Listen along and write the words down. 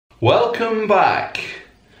Welcome back.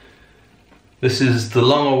 This is the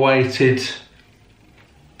long-awaited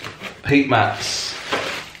heat mats.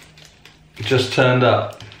 Just turned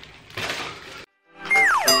up.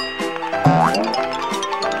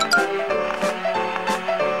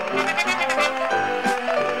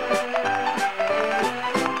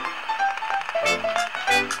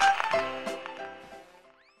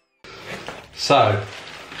 So,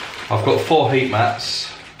 I've got 4 heat mats.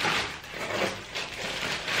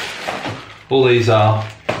 All these are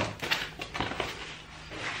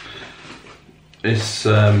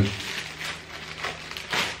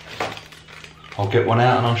I'll get one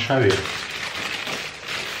out and I'll show you.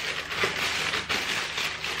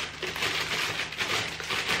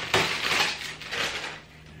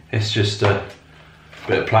 It's just a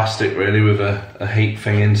bit of plastic really with a heat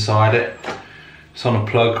thing inside it. It's on a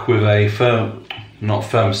plug with a not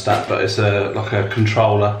thermostat, but it's like a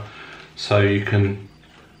controller, so you can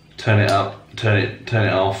turn it up, turn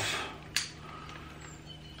it off,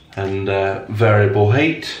 and variable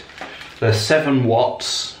heat. They're 7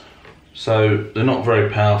 watts, so they're not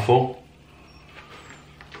very powerful.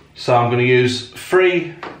 So I'm going to use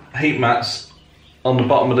 3 heat mats on the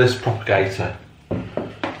bottom of this propagator.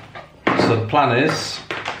 So the plan is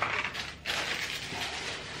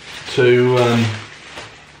to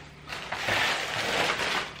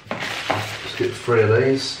let's get 3 of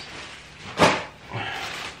these.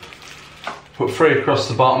 Put 3 across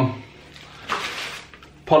the bottom,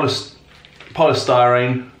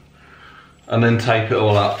 polystyrene, and then tape it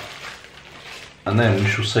all up, and then we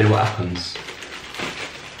shall see what happens.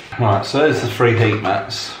 Right, so there's the 3 heat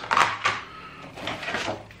mats.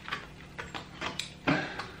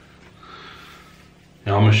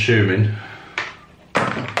 Now I'm assuming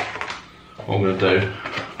what I'm going to do,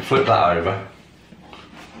 flip that over,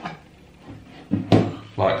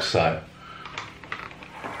 like so.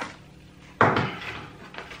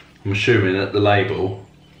 I'm assuming that the label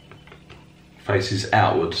faces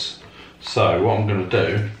outwards. So what I'm going to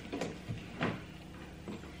do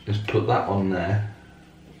is put that on there.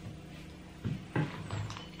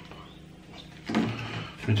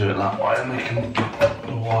 We do it that way, and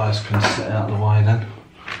the wires can sit out the way then.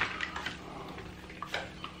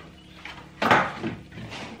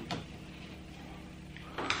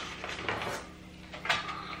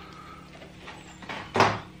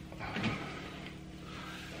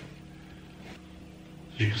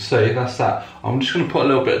 You can see that's that. I'm just going to put a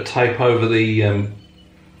little bit of tape over the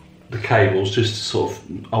cables just to sort of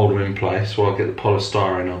hold them in place while I get the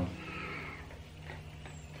polystyrene on.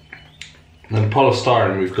 Now the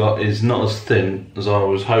polystyrene we've got is not as thin as I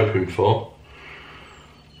was hoping for.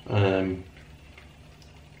 We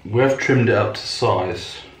have trimmed it up to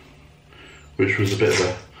size, which was a bit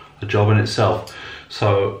of a job in itself.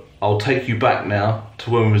 So I'll take you back now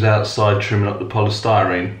to when we was outside trimming up the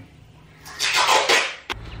polystyrene.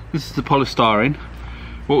 This is the polystyrene.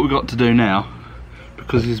 What we've got to do now,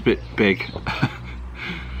 because it's a bit big,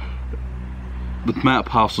 the amount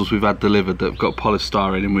of parcels we've had delivered that have got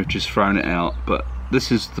polystyrene and we've just thrown it out, but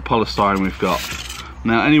this is the polystyrene we've got.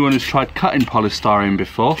 Now anyone who's tried cutting polystyrene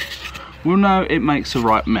before will know it makes a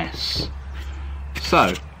right mess.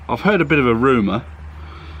 So I've heard a bit of a rumour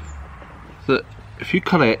that if you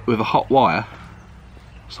cut it with a hot wire,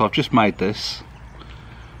 so I've just made this,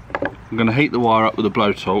 I'm going to heat the wire up with a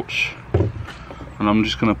blowtorch, and I'm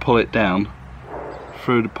just going to pull it down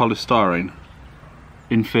through the polystyrene,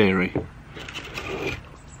 in theory.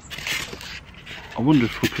 I wonder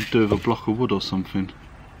if we could do with a block of wood or something.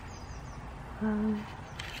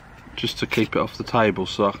 Just to keep it off the table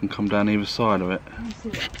so I can come down either side of it.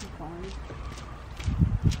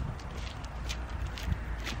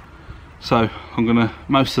 So I'm going to,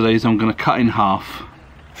 most of these I'm going to cut in half,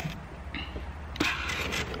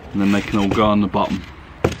 and then they can all go on the bottom.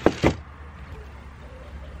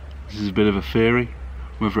 This is a bit of a theory.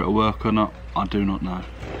 Whether it'll work or not, I do not know.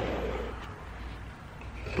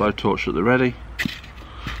 Blowtorch at the ready.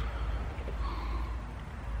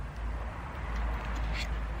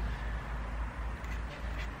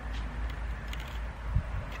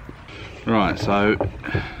 Right, so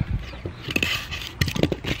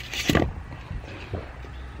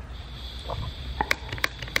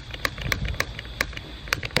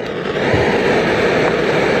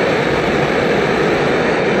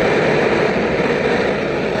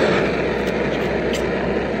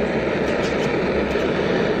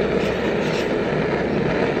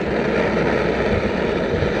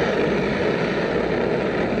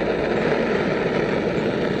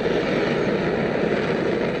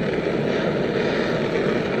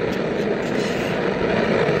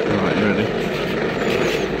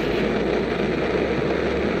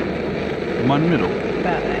Am I in the middle?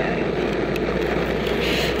 About there.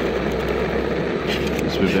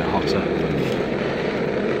 This will be a bit hotter.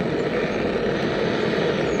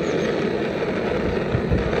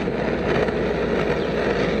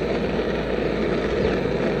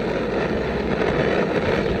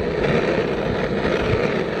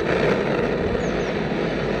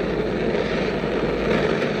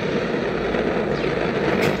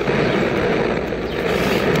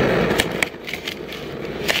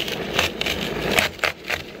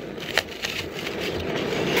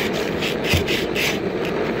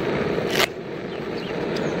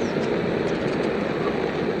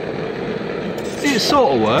 It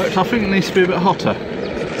sort of worked. I think it needs to be a bit hotter.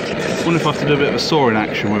 I wonder if I have to do a bit of a sawing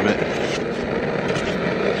action with it.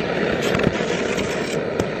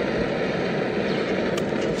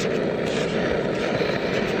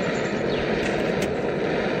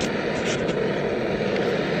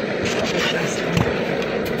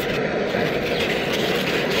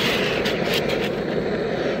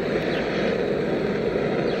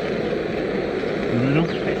 In the middle?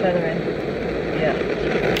 Bit further in. Yeah.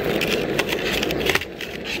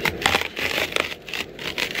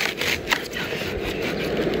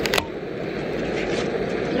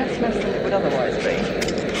 Less mess than it would otherwise be.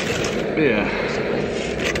 Yeah.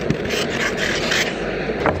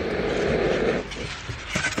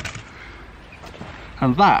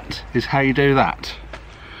 And that is how you do that.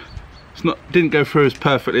 It's not, didn't go through as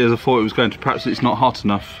perfectly as I thought it was going to. Perhaps it's not hot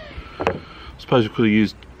enough. I suppose we could have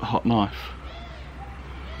used a hot knife.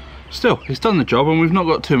 Still, it's done the job, and we've not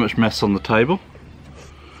got too much mess on the table.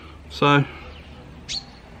 So,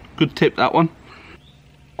 good tip, that one.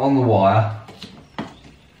 On the wire,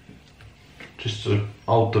 just to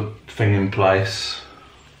hold the thing in place.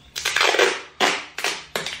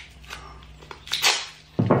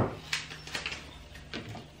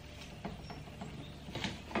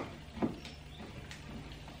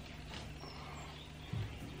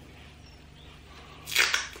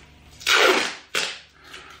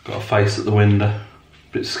 Got a face at the window,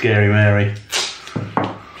 bit scary Mary.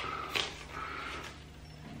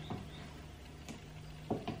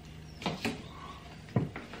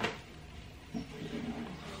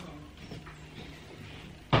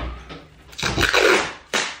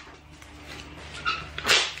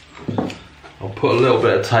 I'll put a little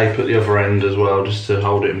bit of tape at the other end as well, just to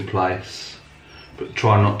hold it in place, but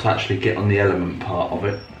try not to actually get on the element part of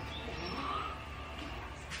it.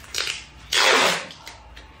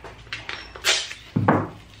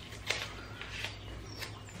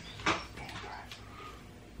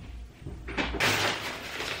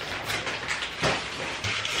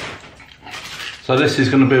 So this is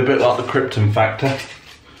going to be a bit like the Krypton factor.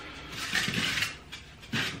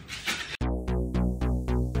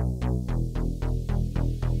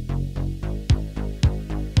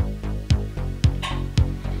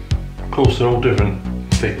 Of course they're all different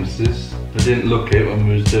thicknesses. I didn't look at it when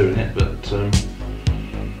we was doing it, but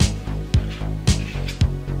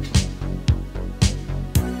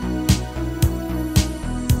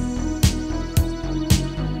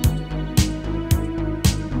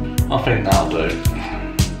I think that'll do.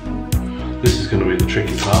 This is going to be the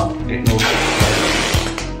tricky part. Ignore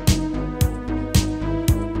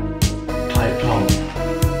taped on.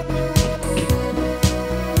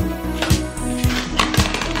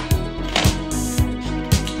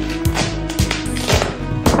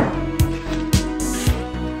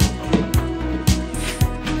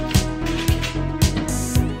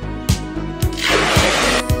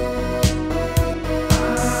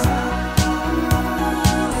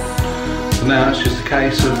 So now it's just a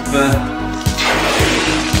case of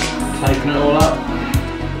taping it all up.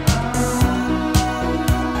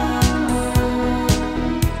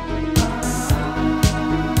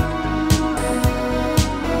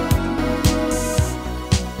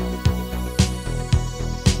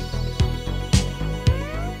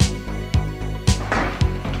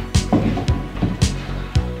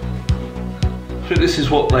 I think this is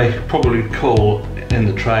what they probably call in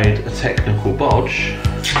the trade a technical bodge.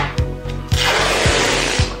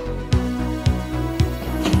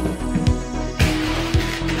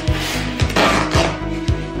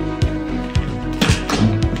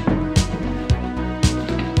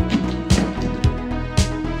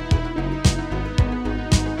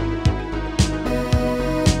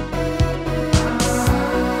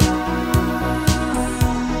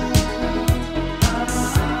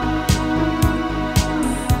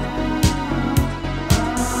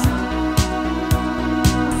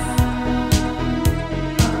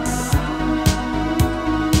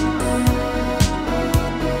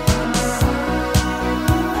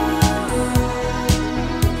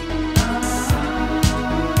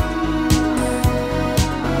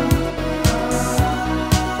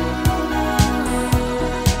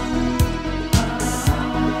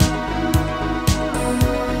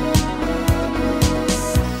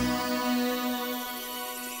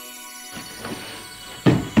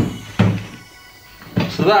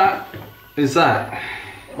 So that is that.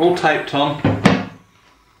 All taped on.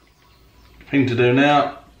 Thing to do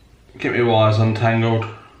now, get my wires untangled.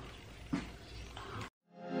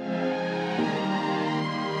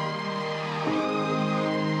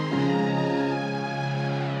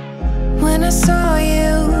 When I saw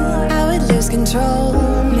you, I would lose control.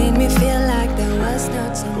 Made me feel like there was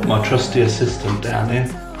no tomorrow. Got my trusty assistant down here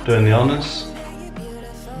doing the honours.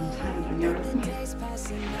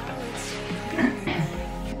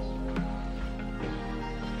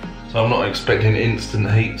 So I'm not expecting instant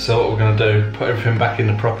heat, so what we're going to do, put everything back in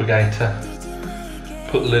the propagator,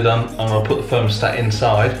 put the lid on, and I'll put the thermostat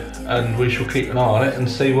inside, and we shall keep an eye on it and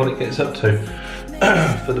see what it gets up to.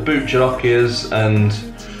 For the boot jalapenos and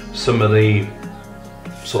some of the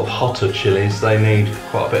sort of hotter chilies, they need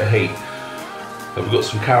quite a bit of heat. But we've got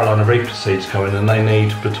some Carolina Reaper seeds coming, and they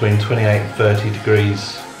need between 28 and 30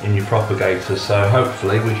 degrees in your propagator, so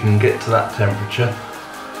hopefully we can get to that temperature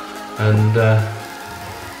and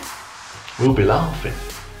we'll be laughing.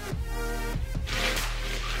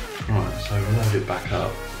 Right, so we'll load it back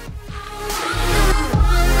up.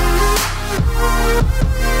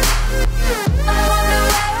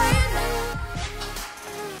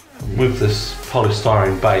 With this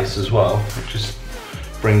polystyrene base as well, it just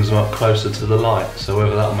brings them up closer to the light, so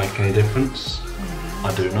whether that'll make any difference,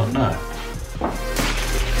 I do not know.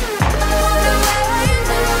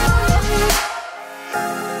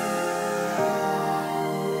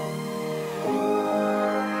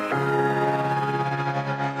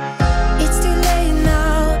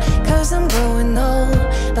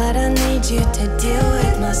 You to deal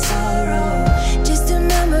with my sorrow. Just a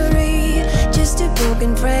memory, just a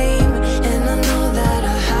broken frame, and I know that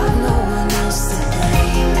I have no one else to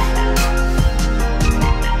blame.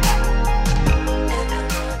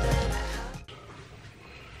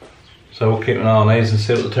 So we'll keep an eye on these and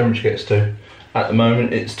see what the temperature gets to. At the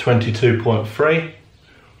moment it's 22.3.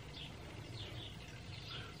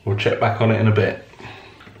 We'll check back on it in a bit.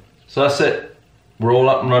 So that's it. We're all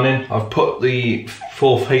up and running. I've put the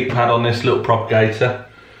 4th heat pad on this little propagator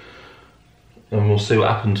and we'll see what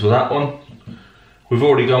happens with that one. We've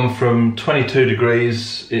already gone from 22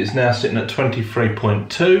 degrees, it's now sitting at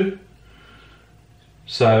 23.2.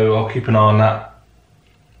 So I'll keep an eye on that.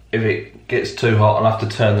 If it gets too hot, I'll have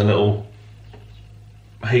to turn the little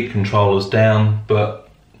heat controllers down, but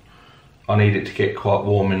I need it to get quite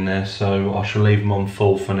warm in there, so I shall leave them on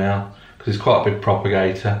full for now, because it's quite a big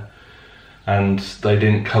propagator. And they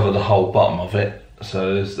didn't cover the whole bottom of it,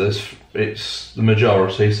 so it's the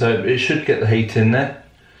majority, so it should get the heat in there.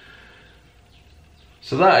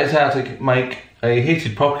 So that is how to make a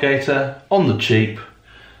heated propagator on the cheap.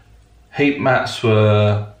 Heat mats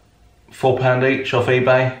were £4 each off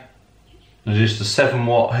eBay. They're just a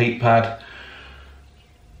 7-watt heat pad.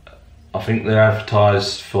 I think they're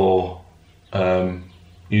advertised for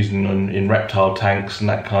using in reptile tanks and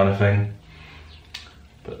that kind of thing.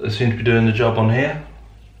 But they seem to be doing the job on here.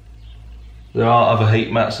 There are other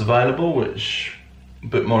heat mats available, which are a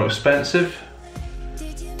bit more expensive.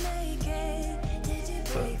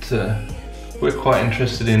 But we're quite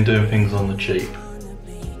interested in doing things on the cheap.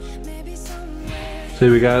 So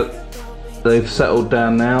here we go. They've settled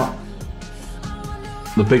down now.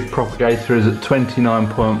 The big propagator is at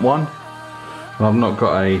 29.1. I've not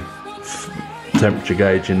got a temperature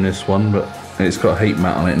gauge in this one, but it's got a heat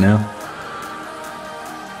mat on it now.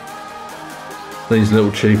 These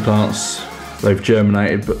little chew plants, they've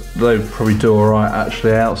germinated, but they probably do alright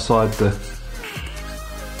actually outside the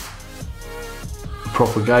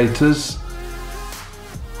propagators.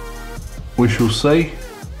 We shall see.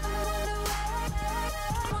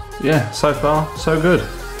 Yeah, so far so good.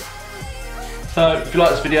 So if you like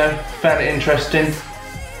this video, found it interesting,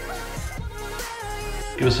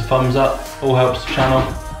 give us a thumbs up, all helps the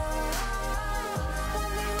channel.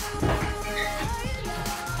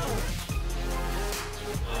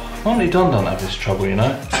 Only Don don't have this trouble, you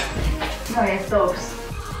know. No, he has dogs.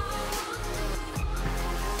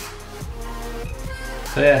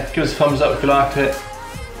 So yeah, give us a thumbs up if you liked it.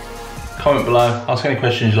 Comment below, ask any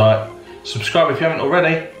questions you like. Subscribe if you haven't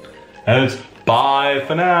already. And bye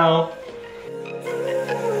for now.